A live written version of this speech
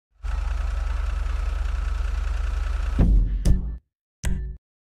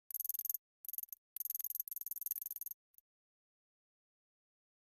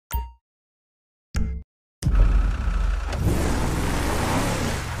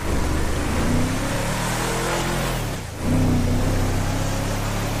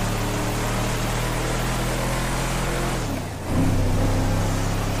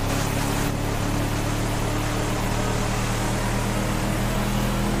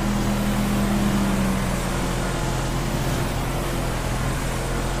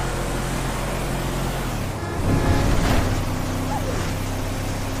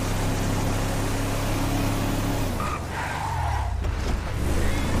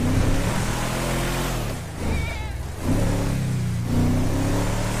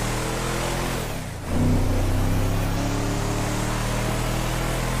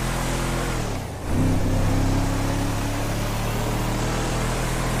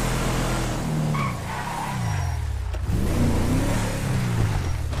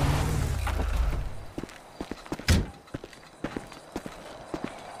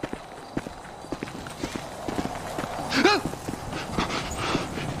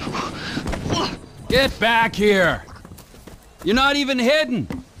Get back here! You're not even hidden!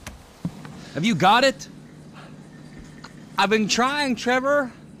 Have you got it? I've been trying, Trevor.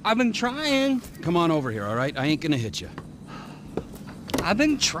 I've been trying. Come on over here, all right? I ain't gonna hit you. I've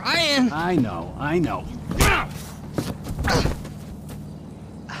been trying. I know, I know.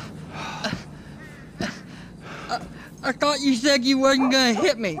 I thought you said you wasn't gonna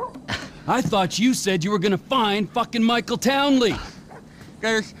hit me. I thought you said you were gonna find fucking Michael Townley.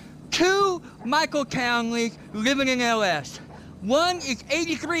 There's two Michael Townleys living in LS. One is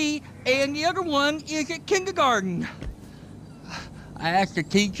 83, and the other one is at kindergarten. I asked the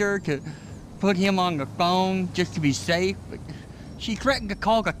teacher to put him on the phone just to be safe, but she threatened to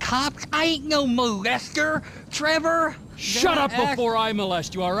call the cops. I ain't no molester, Trevor. Shut up before I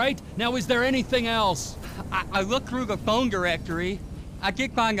molest you, all right? Now, is there anything else? I looked through the phone directory. I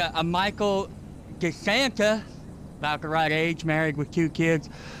did find a Michael DeSanta, about the right age, married with 2 kids.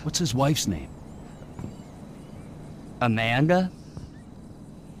 What's his wife's name? Amanda?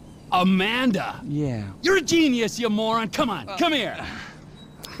 Amanda? Yeah. You're a genius, you moron. Come on, come here.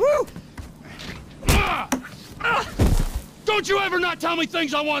 Woo! Don't you ever not tell me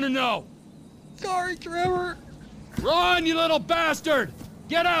things I want to know! Sorry, Trevor. Run, you little bastard!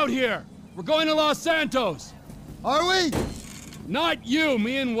 Get out here! We're going to Los Santos! Are we? Not you,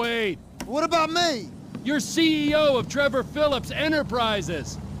 me and Wade. What about me? You're CEO of Trevor Phillips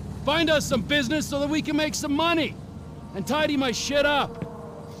Enterprises. Find us some business so that we can make some money. And tidy my shit up.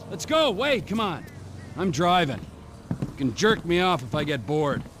 Let's go, Wade, come on. I'm driving. You can jerk me off if I get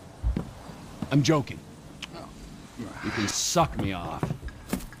bored. I'm joking. You can suck me off.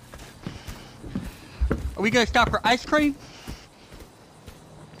 Are we gonna stop for ice cream?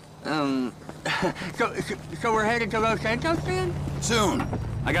 So we're headed to Los Santos then? Soon.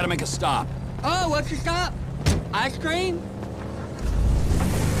 I gotta make a stop. Oh, what's the stop? Ice cream?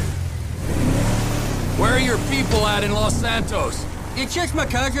 Where are your people at in Los Santos? It's just my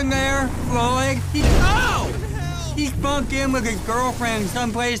cousin there, Floyd. He's bunked in with his girlfriend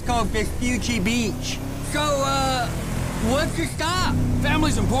someplace called Vespucci Beach. So, what's the stop?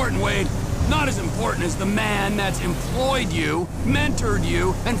 Family's important, Wade. Not as important as the man that's employed you, mentored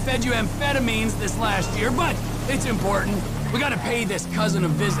you, and fed you amphetamines this last year, but it's important. We gotta pay this cousin a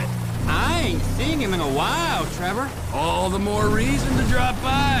visit. I ain't seen him in a while, Trevor. All the more reason to drop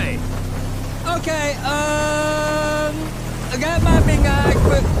by. Okay, that might be nice,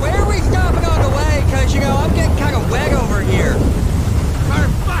 but where are we stopping on the way? Cause, you know, I'm getting kind of wet over here. For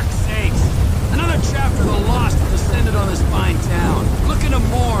fuck's sakes! Another chapter of the lost descended on this fine town. Looking to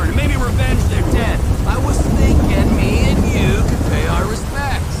mourn, and maybe revenge their dead. I was thinking me and you could pay our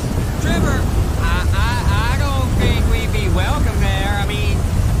respects. Trevor, I don't think we'd be welcome there. I mean,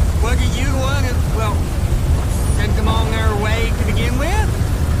 what do you want to, well, send them on their way to begin with?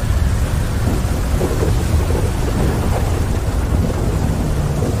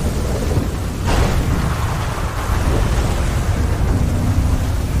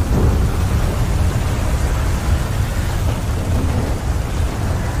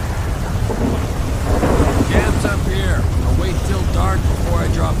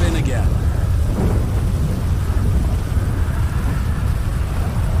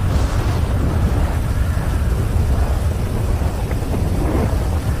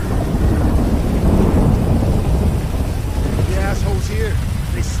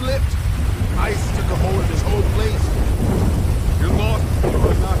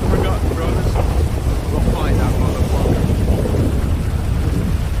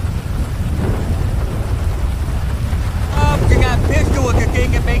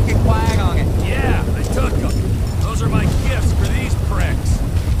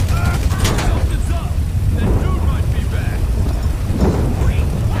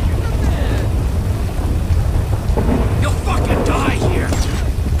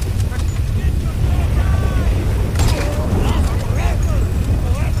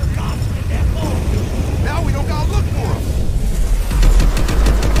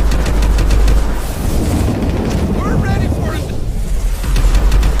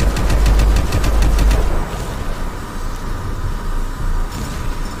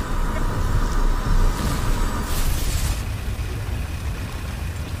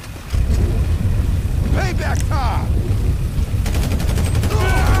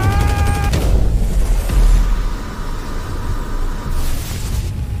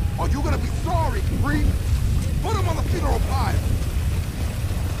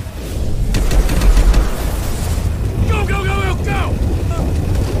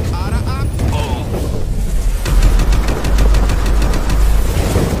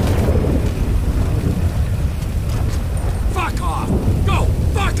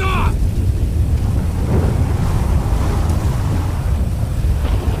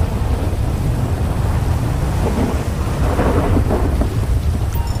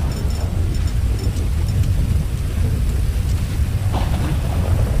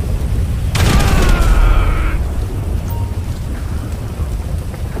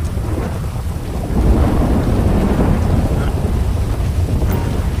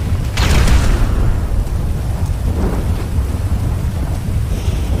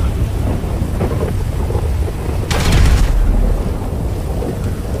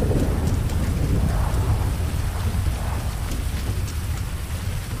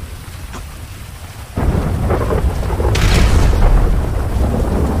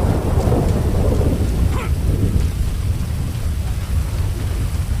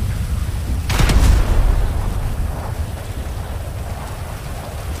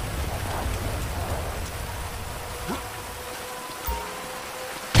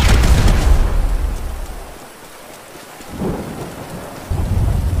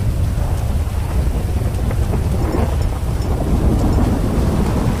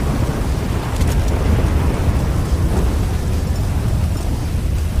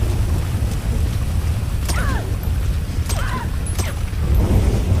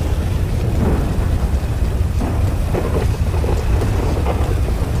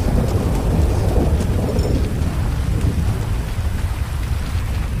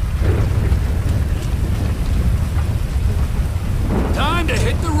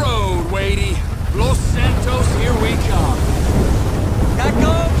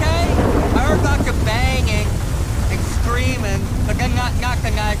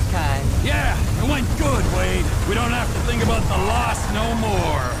 Yeah, it went good, Wade. We don't have to think about the loss no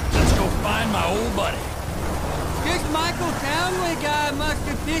more. Let's go find my old buddy. This Michael Townley guy must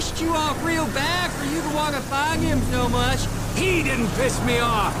have pissed you off real bad for you to want to find him so much. He didn't piss me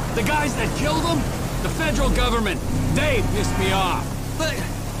off. The guys that killed him, the federal government, they pissed me off. But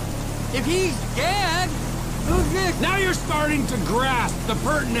if he's dead, who's this? Now you're starting to grasp the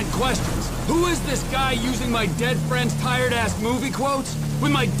pertinent questions. Who is this guy using my dead friend's tired-ass movie quotes?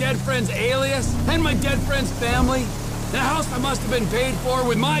 With my dead friend's alias? And my dead friend's family? The house I must have been paid for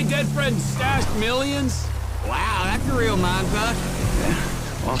with my dead friend's stashed millions? Wow, that's a real mindfuck.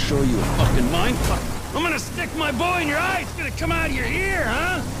 Yeah, I'll show you a fucking mindfuck. I'm gonna stick my boy in your eye. It's gonna come out of your ear,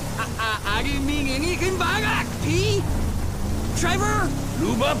 huh? I didn't mean anything by that, P. Trevor?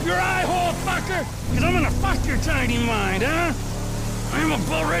 Lube up your eye hole, fucker! Cause I'm gonna fuck your tiny mind, huh? I'm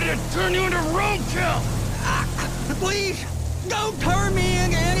about ready to turn you into roadkill! Please, don't turn me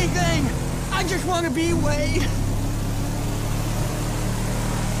into anything! I just want to be Wade.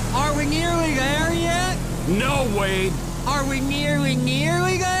 Are we nearly there yet? No, Wade. Are we nearly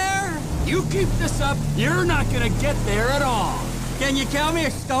there? You keep this up, you're not gonna get there at all. Can you tell me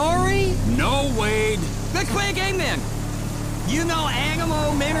a story? No, Wade. Let's play a game then. You know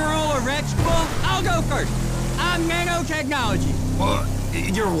animal, mineral, or vegetable? I'll go first. I'm nanotechnology. What?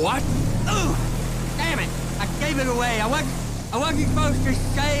 You're what? Ooh, damn it. I gave it away. I wasn't supposed to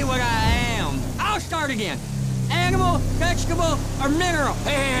say what I am. I'll start again. Animal, vegetable, or mineral?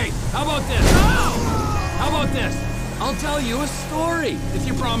 Hey, how about this? Oh! How about this? I'll tell you a story if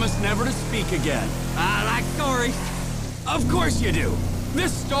you promise never to speak again. I like stories. Of course you do.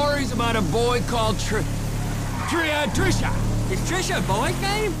 This story's about a boy called Trisha. Is Trisha a boy's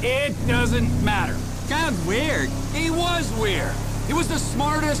name? It doesn't matter. Sounds weird. He was weird. He was the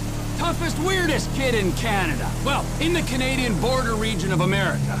smartest, toughest, weirdest kid in Canada. Well, in the Canadian border region of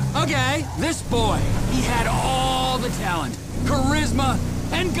America. Okay. This boy, he had all the talent, charisma,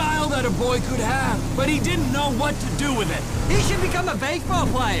 and guile that a boy could have, but he didn't know what to do with it. He should become a baseball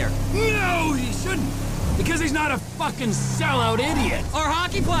player. No, he shouldn't. Because he's not a fucking sellout idiot. Or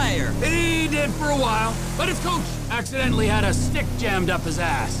hockey player. He did for a while, but his coach accidentally had a stick jammed up his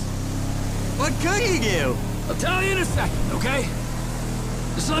ass. What could he do? I'll tell you in a second, okay?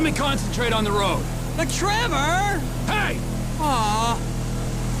 Just let me concentrate on the road. But Trevor! Hey! Aw.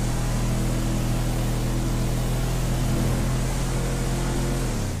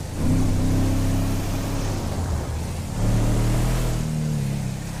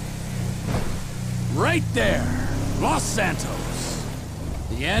 Right there, Los Santos.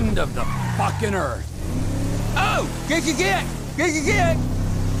 The end of the fucking earth. Oh! Get!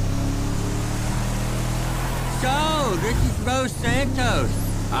 So, this is Los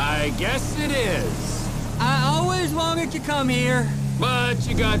Santos. I guess it is. I always wanted to come here. But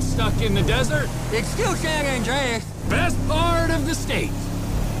you got stuck in the desert. It's still San Andreas. Best part of the state.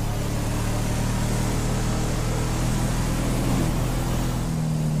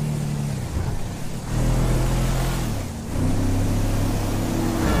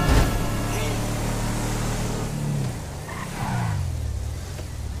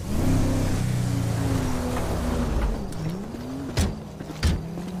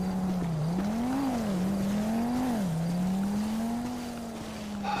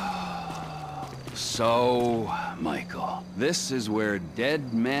 So, Michael, this is where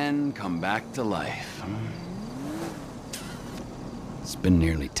dead men come back to life. It's been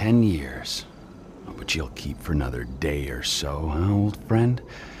nearly 10 years. But you'll keep for another day or so, huh, old friend?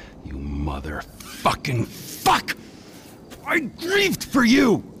 You motherfucking fuck! I grieved for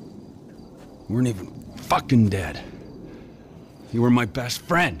you! You weren't even fucking dead. You were my best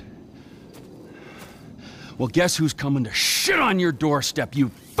friend. Well, guess who's coming to shit on your doorstep, you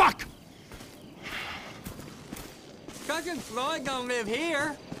fuck! Cousin Floyd don't live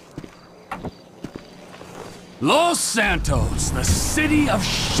here. Los Santos, the city of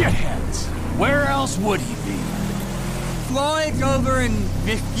shitheads. Where else would he be? Floyd's over in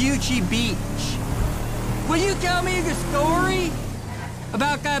Vespucci Beach. Will you tell me the story?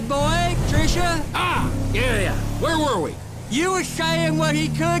 About that boy, Trisha? Ah, yeah. Where were we? You were saying what he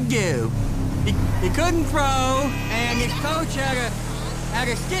could do. He couldn't throw, and his coach had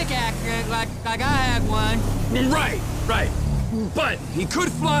a stick accident like I had one. Right. But he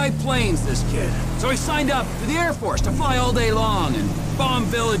could fly planes, this kid. So he signed up for the Air Force to fly all day long and bomb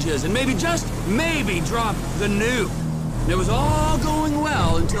villages and maybe, just maybe, drop the nuke. And it was all going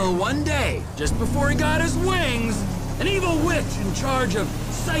well until one day, just before he got his wings, an evil witch in charge of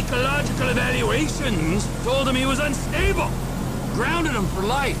psychological evaluations told him he was unstable. Grounded him for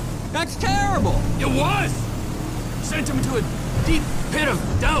life. That's terrible. It was! Sent him to a deep pit of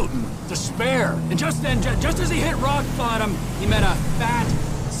doubt and despair. And just then, just as he hit rock bottom, he met a fat,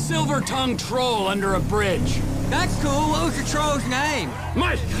 silver-tongued troll under a bridge. That's cool. What was the troll's name?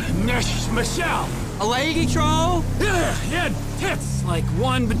 Michelle. A lady troll? Yeah, he had tits like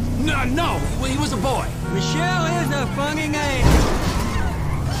one, but no, he was a boy. Michelle is a funny name.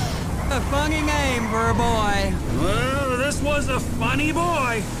 A funny name for a boy. Well, this was a funny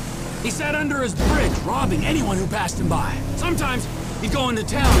boy. He sat under his bridge, robbing anyone who passed him by. Sometimes he'd go into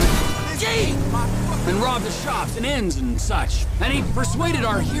town and rob the shops and inns and such. And he persuaded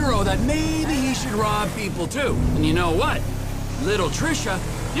our hero that maybe he should rob people too. And you know what? Little Trisha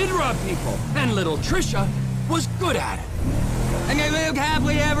did rob people, and little Trisha was good at it. And they lived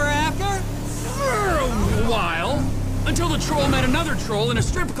happily ever after? For a while. Until the troll met another troll in a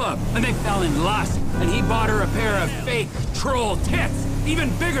strip club, and they fell in lust, and he bought her a pair of fake troll tits,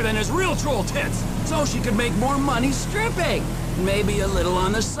 even bigger than his real troll tits, so she could make more money stripping. Maybe a little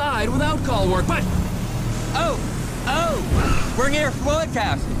on the side without call work, but... Oh, we're near Floyd's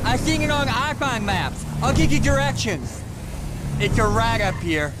house. I've seen it on iPhone maps. I'll give you directions. It's right up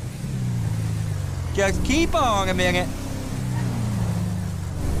here. Just keep on a minute.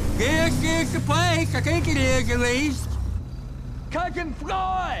 This is the place, I think it is at least. Cousin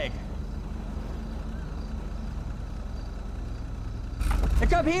Floyd!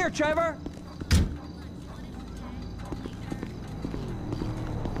 It's up here, Trevor.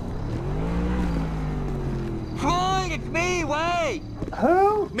 Floyd, it's me, Wade.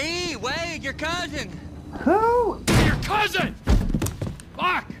 Who? Me, Wade, your cousin. Who? Your cousin!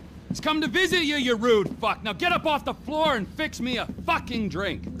 Fuck! He's come to visit you, you rude fuck. Now get up off the floor and fix me a fucking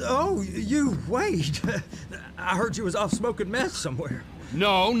drink. Oh, you, Wade. I heard you was off smoking meth somewhere.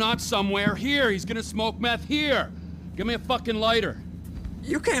 No, not somewhere. Here. He's gonna smoke meth here. Give me a fucking lighter.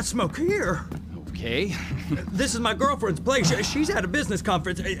 You can't smoke here. Okay. This is my girlfriend's place. She's at a business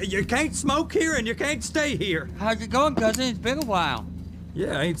conference. You can't smoke here and you can't stay here. How's it going, cousin? It's been a while.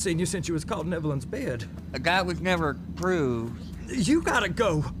 Yeah, I ain't seen you since you was caught in Evelyn's bed. That was never proved. You gotta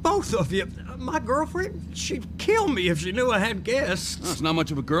go, both of you. My girlfriend, she'd kill me if she knew I had guests. Well, it's not much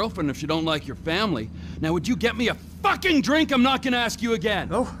of a girlfriend if you don't like your family. Now, would you get me a fucking drink? I'm not gonna ask you again.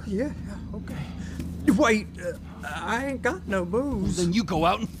 Oh, yeah, okay. Wait, I ain't got no booze. Then you go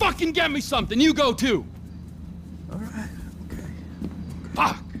out and fucking get me something. You go too. All right, okay.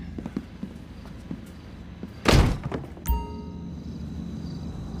 Fuck.